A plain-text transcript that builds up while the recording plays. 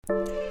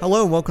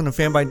Hello and welcome to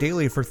Fanbyte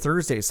Daily for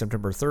Thursday,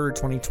 September 3rd,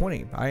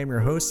 2020. I am your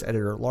host,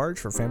 editor-at-large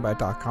for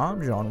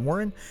Fanbyte.com, John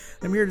Warren.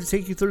 I'm here to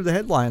take you through the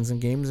headlines and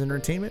games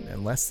entertainment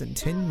in less than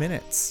 10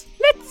 minutes.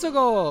 Let's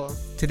go!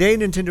 Today,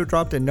 Nintendo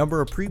dropped a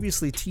number of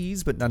previously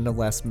teased but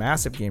nonetheless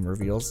massive game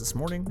reveals this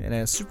morning, and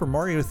a Super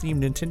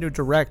Mario-themed Nintendo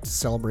Direct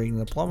celebrating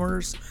the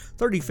plumber's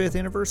 35th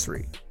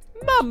anniversary.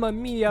 Mamma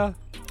mia!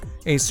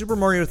 A Super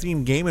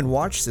Mario-themed Game &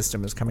 Watch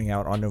system is coming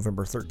out on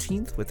November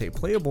 13th with a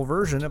playable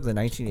version of the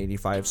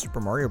 1985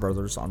 Super Mario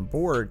Bros. On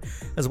board,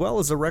 as well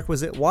as the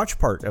requisite watch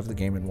part of the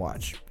Game &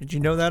 Watch. Did you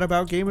know that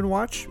about Game &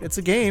 Watch? It's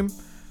a game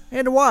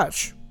and a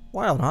watch.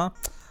 Wild, huh?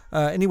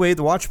 Anyway,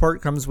 the watch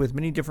part comes with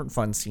many different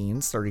fun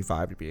scenes,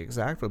 35 to be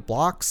exact, with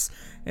blocks,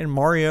 and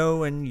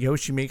Mario and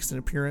Yoshi makes an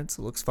appearance.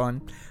 It looks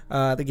fun.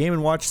 The Game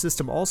 & Watch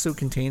system also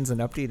contains an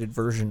updated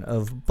version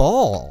of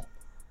Ball,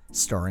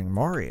 starring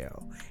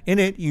Mario. In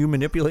it, you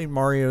manipulate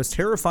Mario's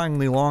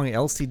terrifyingly long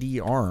LCD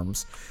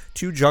arms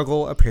to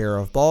juggle a pair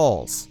of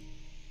balls.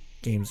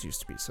 Games used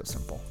to be so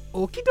simple.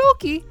 Okie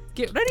dokie,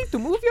 get ready to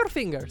move your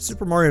fingers.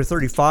 Super Mario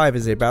 35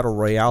 is a battle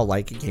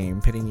royale-like game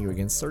pitting you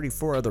against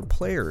 34 other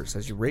players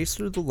as you race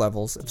through the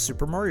levels of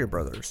Super Mario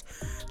Bros.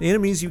 The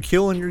enemies you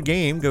kill in your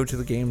game go to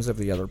the games of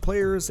the other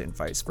players and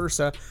vice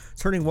versa,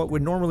 turning what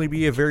would normally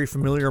be a very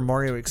familiar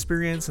Mario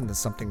experience into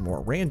something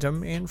more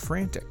random and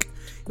frantic.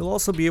 You'll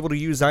also be able to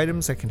use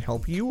items that can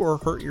help you or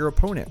hurt your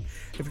opponent.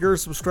 If you're a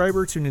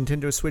subscriber to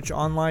Nintendo Switch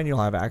Online,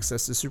 you'll have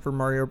access to Super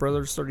Mario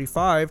Bros.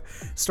 35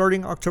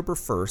 starting October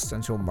 1st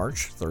until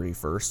March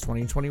 31st,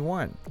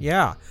 2021.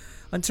 Yeah,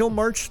 until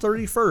March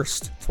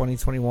 31st,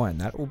 2021.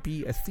 That will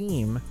be a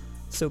theme,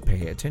 so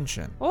pay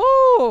attention.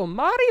 Oh,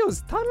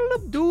 Mario's Tunnel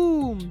of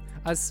Doom.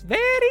 That's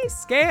very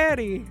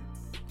scary.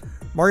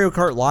 Mario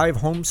Kart Live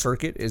Home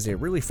Circuit is a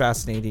really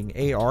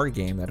fascinating AR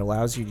game that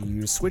allows you to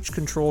use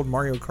Switch-controlled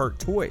Mario Kart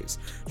toys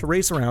to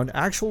race around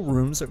actual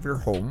rooms of your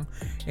home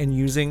and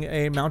using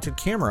a mounted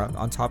camera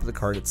on top of the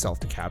kart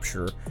itself to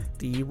capture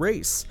the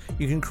race.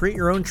 You can create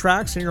your own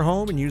tracks in your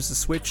home and use the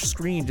Switch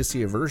screen to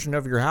see a version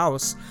of your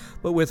house,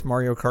 but with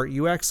Mario Kart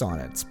UX on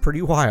it. It's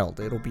pretty wild.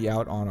 It'll be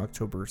out on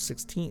October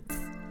 16th.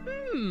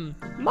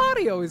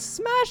 Mario is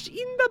smash in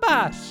the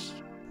bash.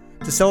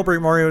 To celebrate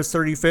Mario's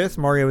 35th,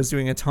 Nintendo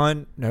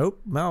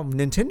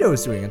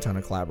is doing a ton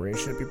of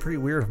collaboration. It'd be pretty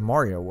weird if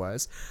Mario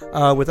was,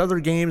 with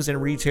other games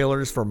and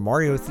retailers for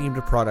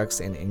Mario-themed products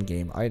and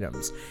in-game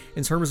items.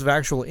 In terms of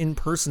actual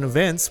in-person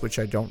events, which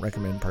I don't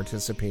recommend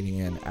participating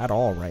in at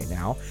all right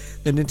now,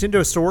 the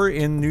Nintendo Store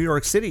in New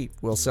York City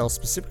will sell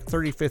specific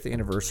 35th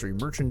anniversary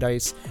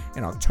merchandise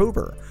in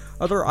October.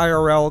 Other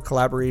IRL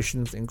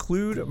collaborations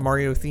include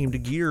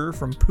Mario-themed gear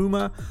from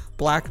Puma,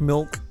 Black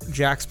Milk,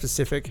 Jakks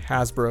Pacific,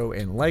 Hasbro,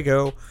 and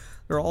LEGO.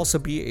 There will also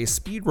be a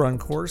speedrun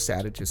course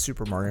added to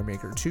Super Mario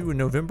Maker 2 in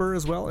November,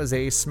 as well as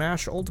a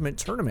Smash Ultimate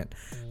Tournament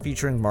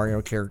featuring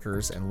Mario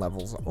characters and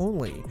levels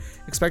only.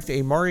 Expect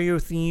a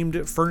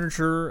Mario-themed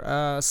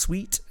furniture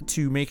suite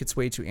to make its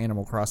way to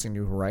Animal Crossing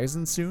New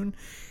Horizons soon.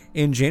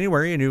 In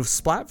January, a new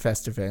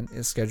Splatfest event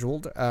is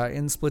scheduled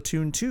in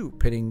Splatoon 2,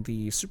 pitting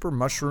the Super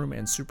Mushroom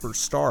and Super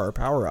Star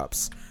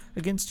power-ups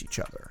against each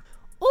other.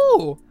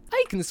 Oh,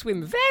 I can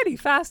swim very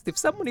fast if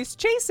someone is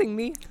chasing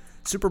me.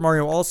 Super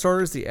Mario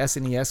All-Stars, the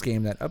SNES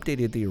game that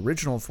updated the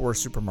original 4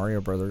 Super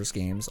Mario Bros.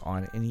 Games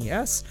on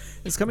NES,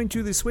 is coming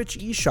to the Switch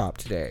eShop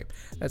today.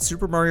 That's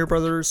Super Mario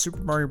Bros., Super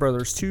Mario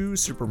Bros. 2,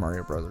 Super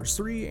Mario Bros.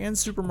 3, and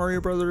Super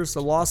Mario Bros.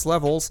 The Lost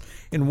Levels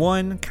in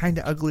one,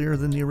 kinda uglier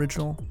than the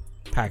original,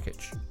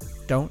 package.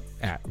 Don't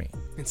at me.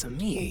 It's a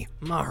me,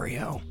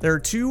 Mario. There are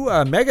two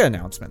mega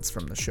announcements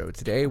from the show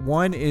today.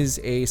 One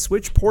is a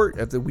Switch port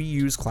of the Wii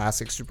U's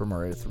classic Super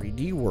Mario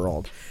 3D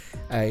World,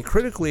 a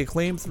critically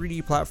acclaimed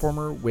 3D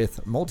platformer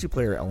with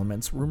multiplayer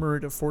elements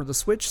rumored for the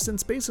Switch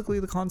since basically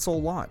the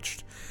console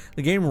launched.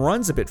 The game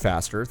runs a bit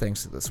faster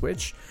thanks to the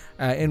Switch,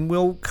 and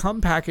will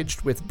come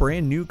packaged with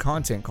brand new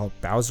content called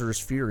Bowser's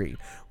Fury,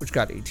 which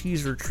got a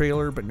teaser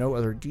trailer, but no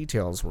other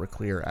details were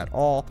clear at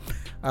all.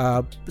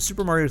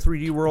 Super Mario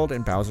 3D World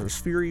and Bowser's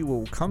Fury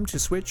will come to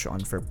Switch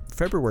on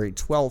February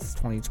 12th,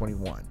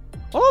 2021.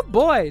 Oh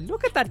boy,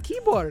 look at that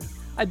keyboard.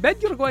 I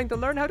bet you're going to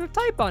learn how to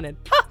type on it.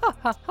 Ha ha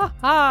ha ha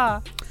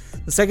ha.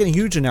 The second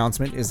huge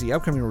announcement is the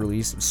upcoming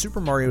release of Super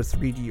Mario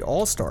 3D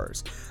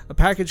All-Stars, a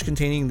package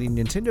containing the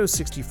Nintendo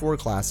 64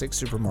 classic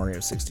Super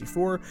Mario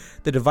 64,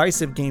 the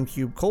divisive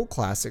GameCube cult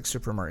classic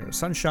Super Mario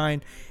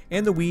Sunshine,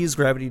 and the Wii's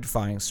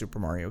gravity-defying Super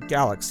Mario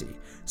Galaxy.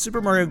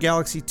 Super Mario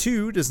Galaxy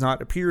 2 does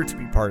not appear to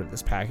be part of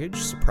this package,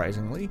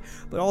 surprisingly,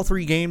 but all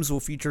 3 games will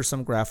feature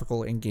some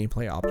graphical and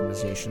gameplay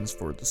optimizations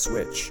for the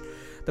Switch.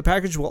 The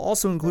package will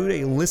also include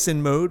a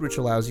listen mode, which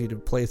allows you to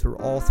play through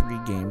all 3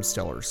 games'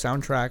 stellar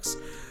soundtracks.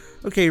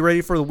 Okay, ready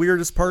for the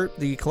weirdest part?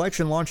 The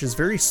collection launches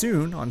very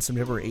soon on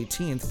September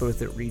 18th,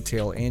 both at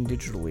retail and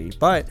digitally,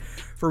 but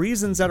for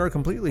reasons that are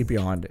completely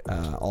beyond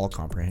all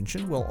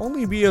comprehension, will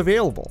only be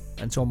available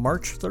until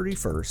March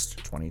 31st,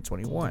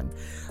 2021.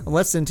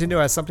 Unless Nintendo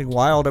has something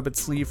wild up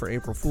its sleeve for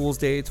April Fool's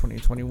Day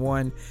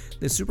 2021,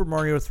 the Super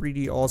Mario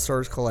 3D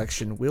All-Stars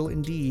collection will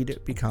indeed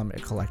become a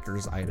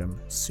collector's item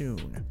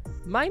soon.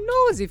 my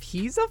nose if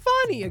he's a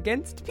funny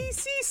against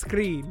PC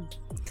screen.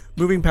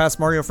 Moving past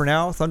Mario for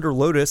now, Thunder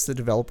Lotus, the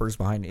developers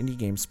behind indie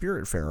game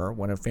Spiritfarer,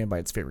 one of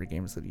Fanbyte's favorite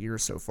games of the year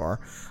so far,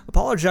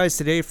 apologized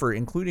today for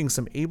including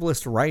some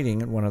ableist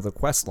writing in one of the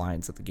quest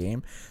lines of the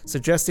game,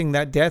 suggesting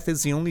that death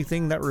is the only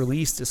thing that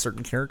released a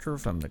certain character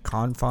from the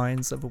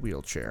confines of a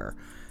wheelchair.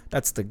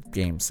 That's the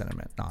game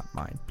sentiment, not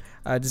mine.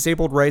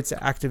 Disabled rights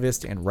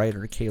activist and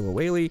writer Kayla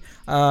Whaley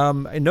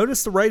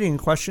noticed the writing in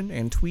question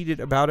and tweeted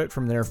about it.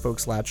 From there,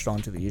 folks latched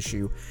onto the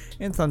issue,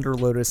 and Thunder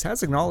Lotus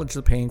has acknowledged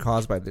the pain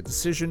caused by the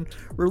decision,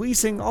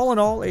 releasing all in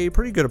all a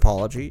pretty good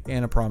apology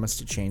and a promise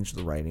to change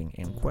the writing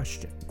in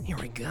question. Here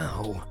we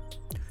go.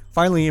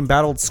 Finally,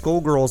 embattled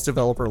Skullgirls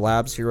developer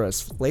Labs Hero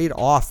has laid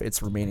off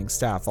its remaining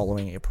staff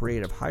following a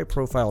parade of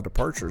high-profile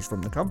departures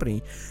from the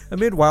company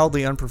amid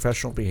wildly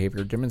unprofessional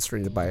behavior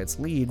demonstrated by its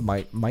lead,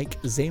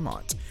 Mike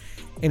Zaymont.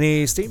 In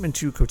a statement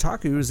to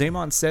Kotaku,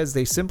 Zaymont says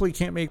they simply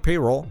can't make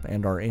payroll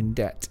and are in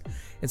debt.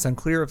 It's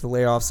unclear if the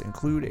layoffs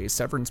include a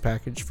severance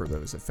package for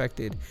those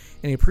affected.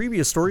 In a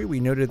previous story, we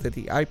noted that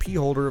the IP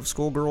holder of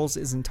Skullgirls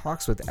is in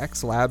talks with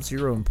ex-Labs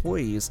Hero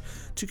employees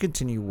to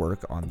continue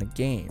work on the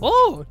game.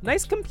 Oh,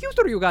 nice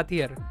computer you got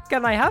here.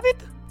 Can I have it?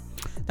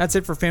 That's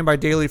it for Fanbyte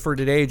Daily for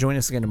today. Join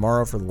us again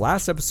tomorrow for the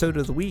last episode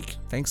of the week.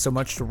 Thanks so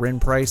much to Ren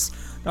Price,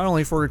 not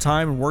only for her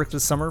time and work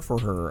this summer for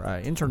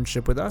her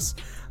internship with us,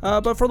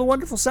 but for the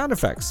wonderful sound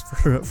effects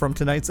from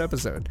tonight's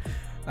episode.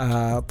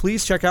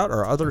 Please check out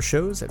our other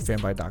shows at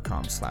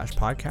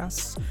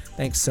fanbyte.com/podcasts.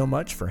 Thanks so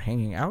much for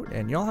hanging out,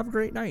 and y'all have a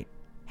great night.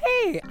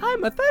 Hey,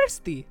 I'm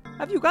thirsty.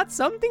 Have you got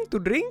something to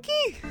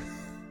drinky?